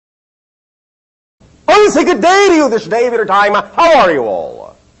say good day to you this day of your time. How are you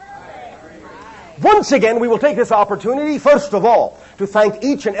all? Once again, we will take this opportunity, first of all, to thank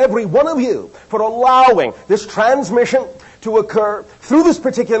each and every one of you for allowing this transmission to occur through this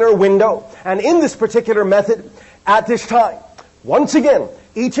particular window and in this particular method at this time. Once again,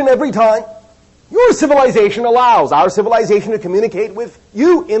 each and every time, your civilization allows our civilization to communicate with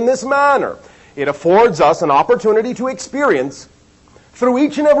you in this manner. It affords us an opportunity to experience, through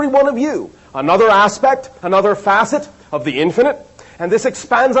each and every one of you, another aspect, another facet of the infinite. And this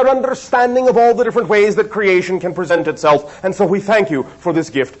expands our understanding of all the different ways that creation can present itself. And so we thank you for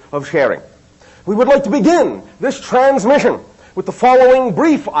this gift of sharing. We would like to begin this transmission with the following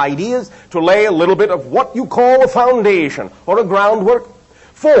brief ideas to lay a little bit of what you call a foundation or a groundwork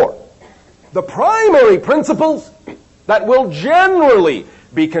for the primary principles that will generally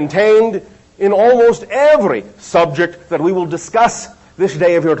be contained in almost every subject that we will discuss this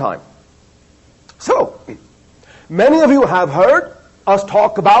day of your time. So, many of you have heard us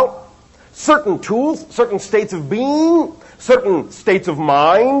talk about certain tools, certain states of being, certain states of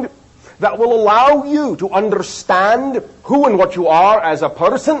mind that will allow you to understand who and what you are as a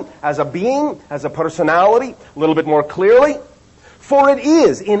person, as a being, as a personality, a little bit more clearly. For it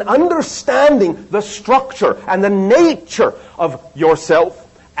is in understanding the structure and the nature of yourself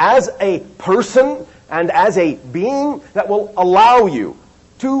as a person and as a being that will allow you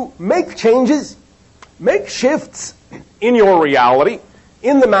to make changes, make shifts in your reality,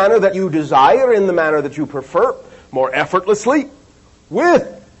 in the manner that you desire, in the manner that you prefer, more effortlessly,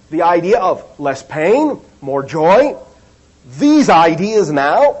 with the idea of less pain, more joy. These ideas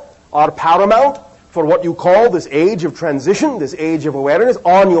now are paramount for what you call this age of transition, this age of awareness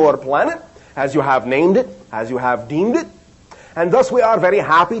on your planet, as you have named it, as you have deemed it. And thus we are very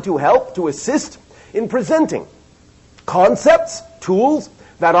happy to help, to assist in presenting concepts, tools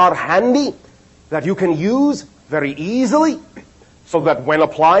that are handy, that you can use very easily, so that when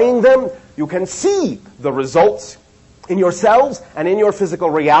applying them, you can see the results in yourselves and in your physical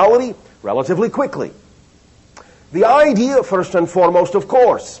reality relatively quickly. The idea, first and foremost, of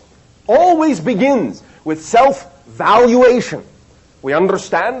course, always begins with self-valuation. We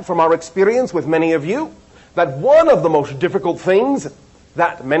understand from our experience with many of you that one of the most difficult things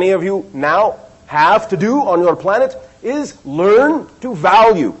that many of you now have to do on your planet is learn to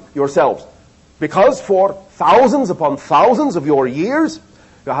value yourselves. Because for thousands upon thousands of your years,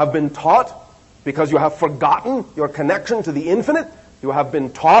 you have been taught, because you have forgotten your connection to the infinite, you have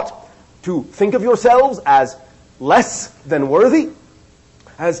been taught to think of yourselves as less than worthy,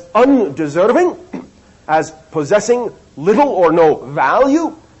 as undeserving, as possessing little or no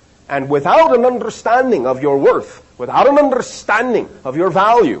value, and without an understanding of your worth, without an understanding of your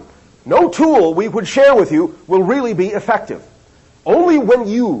value, no tool we would share with you will really be effective. Only when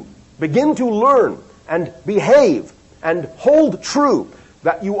you begin to learn and behave and hold true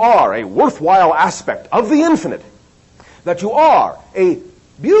that you are a worthwhile aspect of the infinite, that you are a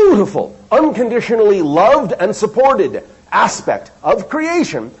beautiful, unconditionally loved and supported aspect of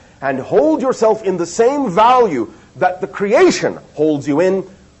creation, and hold yourself in the same value that the creation holds you in,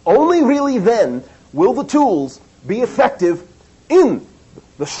 only really then will the tools be effective in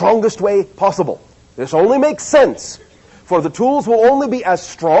the strongest way possible. This only makes sense, for the tools will only be as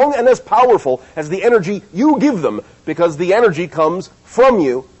strong and as powerful as the energy you give them, because the energy comes from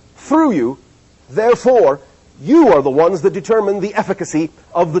you, through you. Therefore, you are the ones that determine the efficacy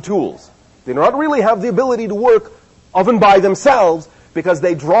of the tools. They do not really have the ability to work of and by themselves, because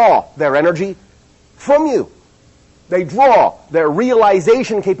they draw their energy from you. They draw their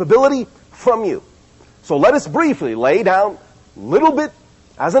realization capability from you. So let us briefly lay down a little bit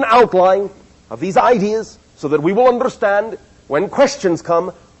as an outline of these ideas, so that we will understand when questions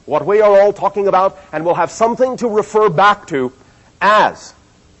come what we are all talking about, and we'll have something to refer back to as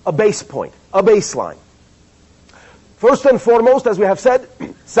a base point, a baseline. First and foremost, as we have said,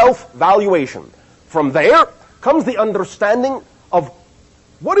 self-valuation. From there comes the understanding of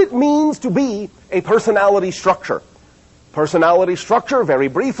what it means to be a personality structure. Personality structure, very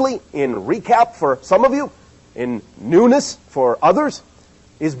briefly, in recap for some of you, in newness for others,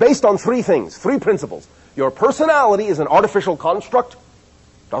 is based on three things, three principles. Your personality is an artificial construct.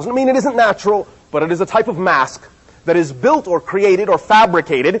 Doesn't mean it isn't natural, but it is a type of mask that is built or created or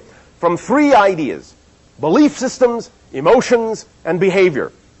fabricated from three ideas: belief systems, emotions, and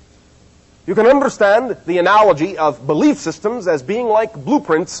behavior. You can understand the analogy of belief systems as being like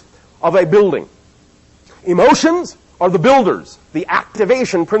blueprints of a building. Emotions are the builders, the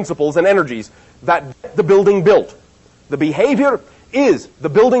activation principles and energies that the building built. The behavior is the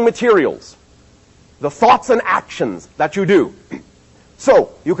building materials, the thoughts and actions that you do.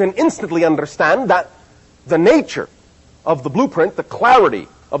 So, you can instantly understand that the nature of the blueprint, the clarity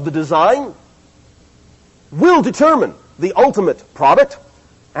of the design, will determine the ultimate product,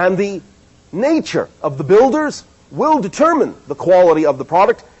 and the nature of the builders will determine the quality of the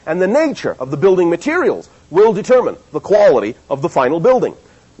product, and the nature of the building materials will determine the quality of the final building.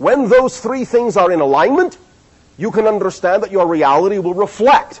 When those three things are in alignment, you can understand that your reality will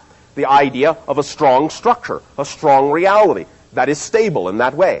reflect the idea of a strong structure, a strong reality that is stable in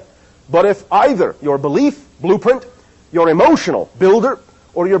that way. But if either your belief, blueprint, your emotional builder,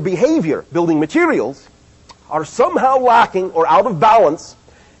 or your behavior, building materials, are somehow lacking or out of balance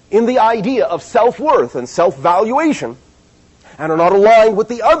in the idea of self-worth and self-valuation, and are not aligned with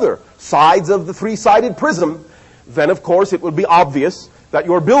the other sides of the three-sided prism, then of course it would be obvious that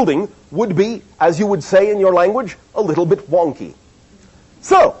your building would be, as you would say in your language, a little bit wonky.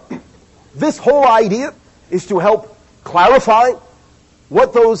 So, this whole idea is to help clarify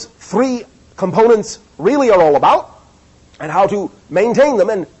what those three components really are all about, and how to maintain them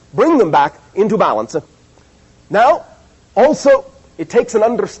and bring them back into balance. Now, also, it takes an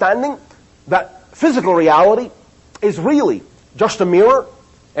understanding that physical reality is really just a mirror,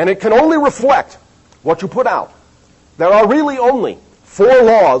 and it can only reflect what you put out. There are really only 4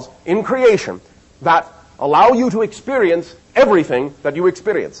 laws in creation that allow you to experience everything that you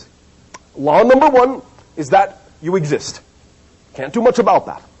experience. Law number 1 is that you exist. Can't do much about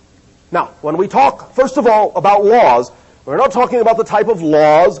that. Now, when we talk, first of all, about laws, we're not talking about the type of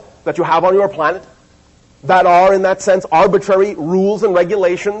laws that you have on your planet that are, in that sense, arbitrary rules and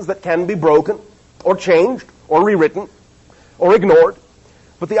regulations that can be broken or changed or rewritten or ignored.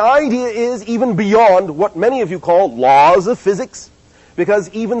 But the idea is even beyond what many of you call laws of physics, because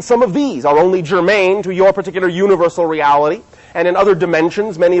even some of these are only germane to your particular universal reality, and in other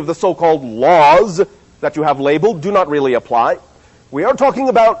dimensions, many of the so-called laws that you have labeled do not really apply. We are talking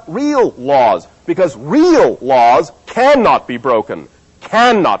about real laws, because real laws cannot be broken.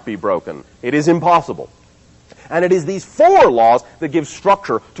 Cannot be broken. It is impossible. And it is these 4 laws that give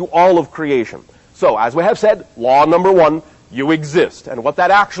structure to all of creation. So, as we have said, law number 1, you exist. And what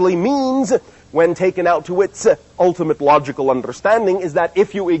that actually means, when taken out to its ultimate logical understanding, is that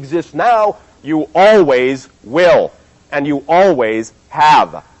if you exist now, you always will. And you always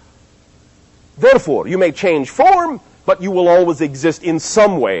have. Therefore, you may change form, but you will always exist in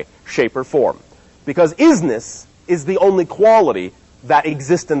some way, shape, or form. Because isness is the only quality that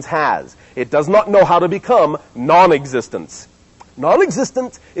existence has. It does not know how to become non-existence.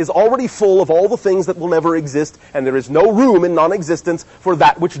 Non-existence is already full of all the things that will never exist, and there is no room in non-existence for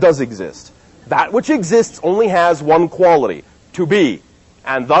that which does exist. That which exists only has one quality, to be.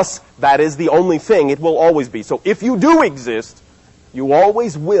 And thus, that is the only thing it will always be. So if you do exist, you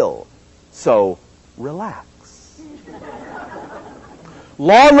always will. So, relax.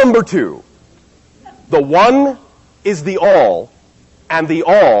 Law number 2. The one is the all, and the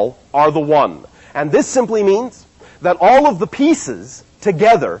all are the one. And this simply means that all of the pieces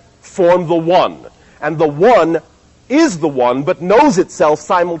together form the one. And the one is the one, but knows itself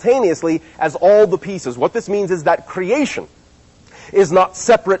simultaneously as all the pieces. What this means is that creation is not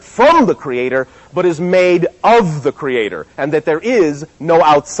separate from the Creator, but is made of the Creator, and that there is no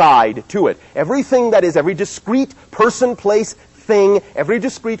outside to it. Everything that is, every discrete person, place, thing, every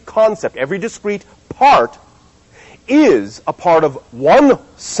discrete concept, every discrete part is a part of one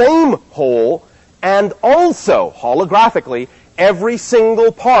same whole, and also, holographically, every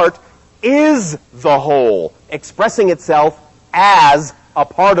single part is the whole, expressing itself as a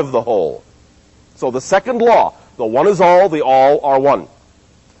part of the whole. So the second law, the one is all, the all are one.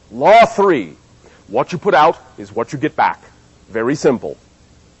 Law 3, what you put out is what you get back. Very simple.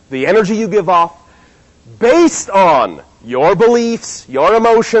 The energy you give off, based on your beliefs, your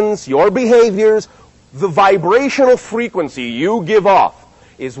emotions, your behaviors, the vibrational frequency you give off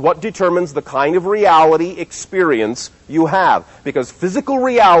is what determines the kind of reality experience you have. Because physical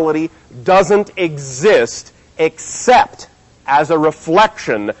reality doesn't exist except as a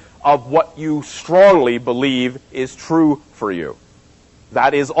reflection of what you strongly believe is true for you.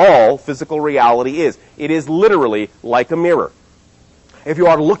 That is all physical reality is. It is literally like a mirror. If you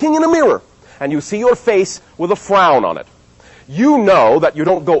are looking in a mirror and you see your face with a frown on it, you know that you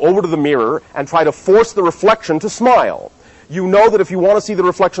don't go over to the mirror and try to force the reflection to smile. You know that if you want to see the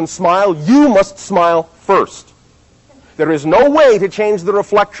reflection smile, you must smile first. There is no way to change the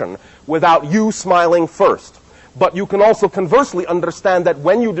reflection without you smiling first. But you can also conversely understand that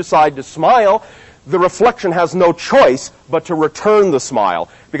when you decide to smile, the reflection has no choice but to return the smile,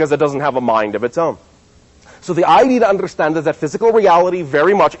 because it doesn't have a mind of its own. So the idea to understand is that physical reality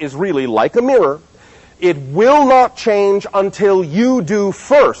very much is really like a mirror. It will not change until you do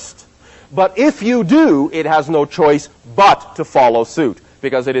first. But if you do, it has no choice but to follow suit,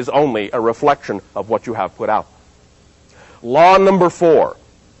 because it is only a reflection of what you have put out. Law number 4.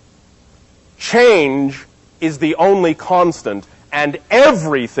 Change is the only constant, and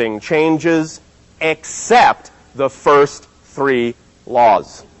everything changes except the first 3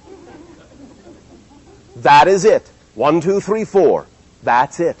 laws. That is it. 1, 2, 3, 4.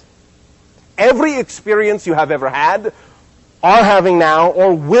 That's it. Every experience you have ever had, are having now,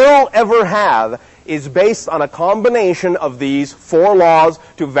 or will ever have, is based on a combination of these 4 laws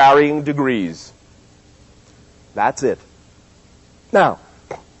to varying degrees. That's it. Now,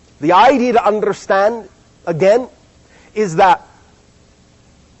 the idea to understand, again, is that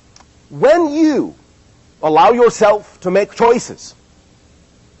when you allow yourself to make choices,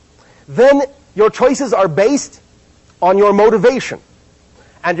 then your choices are based on your motivation.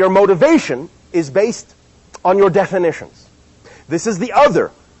 And your motivation is based on your definitions. This is the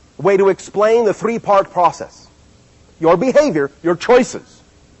other way to explain the 3-part process. Your behavior, your choices,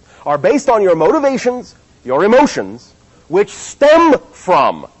 are based on your motivations, your emotions, which stem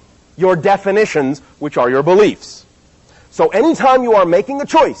from your definitions, which are your beliefs. So anytime you are making a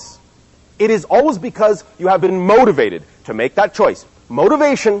choice, it is always because you have been motivated to make that choice.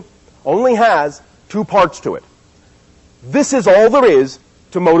 Motivation only has 2 parts to it. This is all there is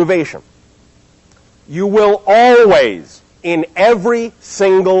to motivation. You will always, in every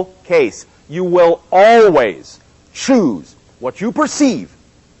single case, you will always choose what you perceive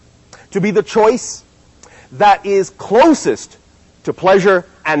to be the choice that is closest to pleasure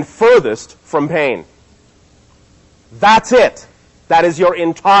and furthest from pain. That's it. That is your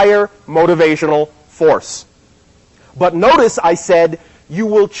entire motivational force. But notice I said you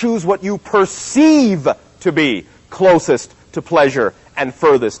will choose what you perceive to be closest to pleasure and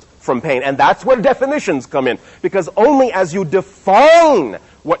furthest from pain. And that's where definitions come in. Because only as you define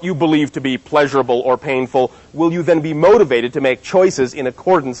what you believe to be pleasurable or painful will you then be motivated to make choices in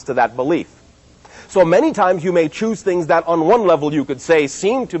accordance to that belief. So many times you may choose things that on one level you could say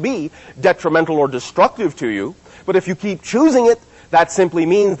seem to be detrimental or destructive to you, but if you keep choosing it, that simply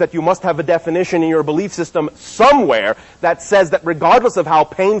means that you must have a definition in your belief system somewhere that says that regardless of how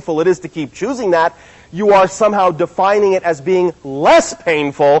painful it is to keep choosing that, you are somehow defining it as being less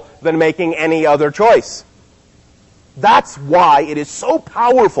painful than making any other choice. That's why it is so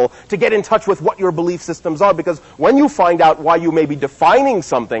powerful to get in touch with what your belief systems are, because when you find out why you may be defining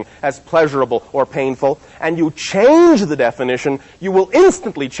something as pleasurable or painful, and you change the definition, you will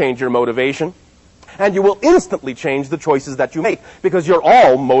instantly change your motivation, and you will instantly change the choices that you make, because you're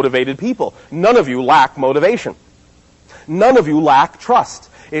all motivated people. None of you lack motivation. None of you lack trust.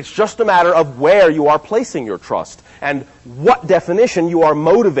 It's just a matter of where you are placing your trust and what definition you are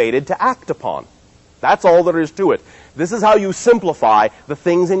motivated to act upon. That's all there is to it. This is how you simplify the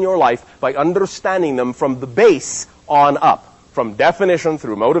things in your life, by understanding them from the base on up. From definition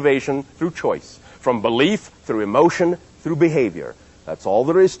through motivation through choice. From belief through emotion through behavior. That's all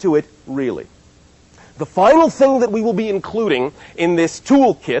there is to it, really. The final thing that we will be including in this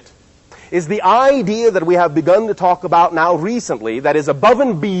toolkit is the idea that we have begun to talk about now recently that is above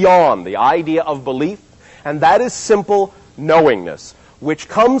and beyond the idea of belief, and that is simple knowingness, which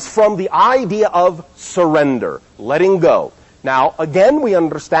comes from the idea of surrender, letting go. Now, again, we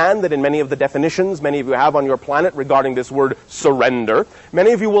understand that in many of the definitions many of you have on your planet regarding this word surrender,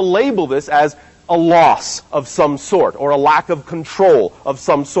 many of you will label this as a loss of some sort or a lack of control of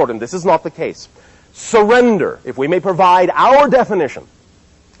some sort, and this is not the case. Surrender, if we may provide our definition,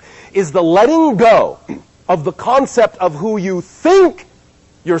 is the letting go of the concept of who you think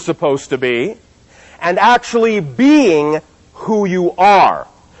you're supposed to be and actually being who you are.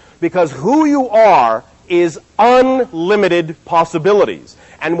 Because who you are is unlimited possibilities.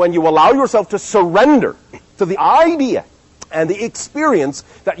 And when you allow yourself to surrender to the idea and the experience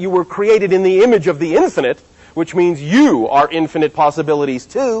that you were created in the image of the infinite, which means you are infinite possibilities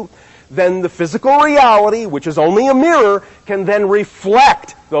too, then the physical reality, which is only a mirror, can then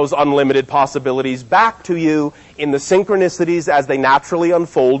reflect those unlimited possibilities back to you in the synchronicities as they naturally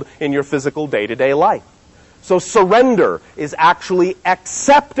unfold in your physical day-to-day life. So surrender is actually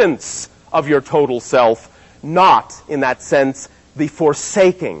acceptance of your total self, not, in that sense, the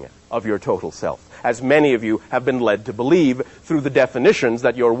forsaking of your total self, as many of you have been led to believe through the definitions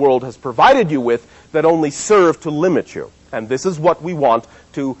that your world has provided you with that only serve to limit you. And this is what we want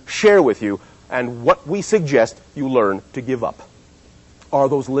to share with you, and what we suggest you learn to give up are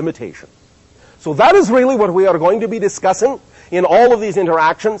those limitations. So that is really what we are going to be discussing in all of these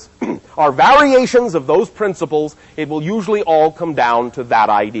interactions. Are variations of those principles. It will usually all come down to that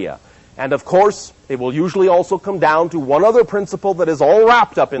idea. And of course, it will usually also come down to one other principle that is all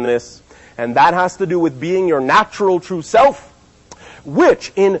wrapped up in this, And that has to do with being your natural true self,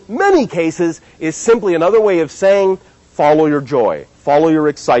 which in many cases is simply another way of saying, follow your joy, follow your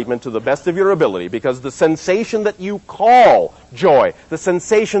excitement to the best of your ability, because the sensation that you call joy, the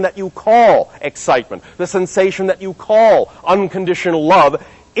sensation that you call excitement, the sensation that you call unconditional love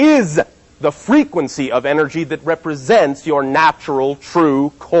is the frequency of energy that represents your natural,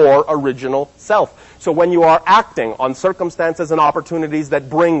 true, core, original self. So when you are acting on circumstances and opportunities that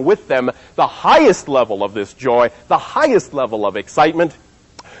bring with them the highest level of this joy, the highest level of excitement,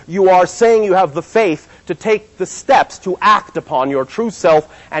 you are saying you have the faith to take the steps to act upon your true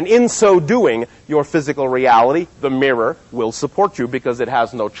self, and in so doing, your physical reality, the mirror, will support you because it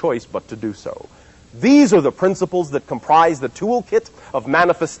has no choice but to do so. These are the principles that comprise the toolkit of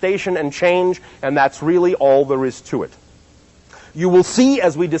manifestation and change, and that's really all there is to it. You will see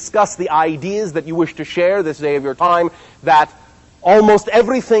as we discuss the ideas that you wish to share this day of your time that almost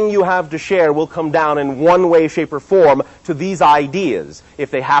everything you have to share will come down in one way, shape, or form to these ideas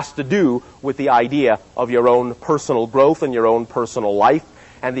if they has to do with the idea of your own personal growth and your own personal life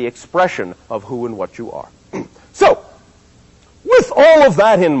and the expression of who and what you are. So, with all of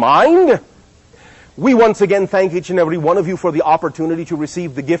that in mind, we once again thank each and every one of you for the opportunity to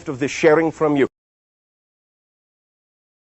receive the gift of this sharing from you.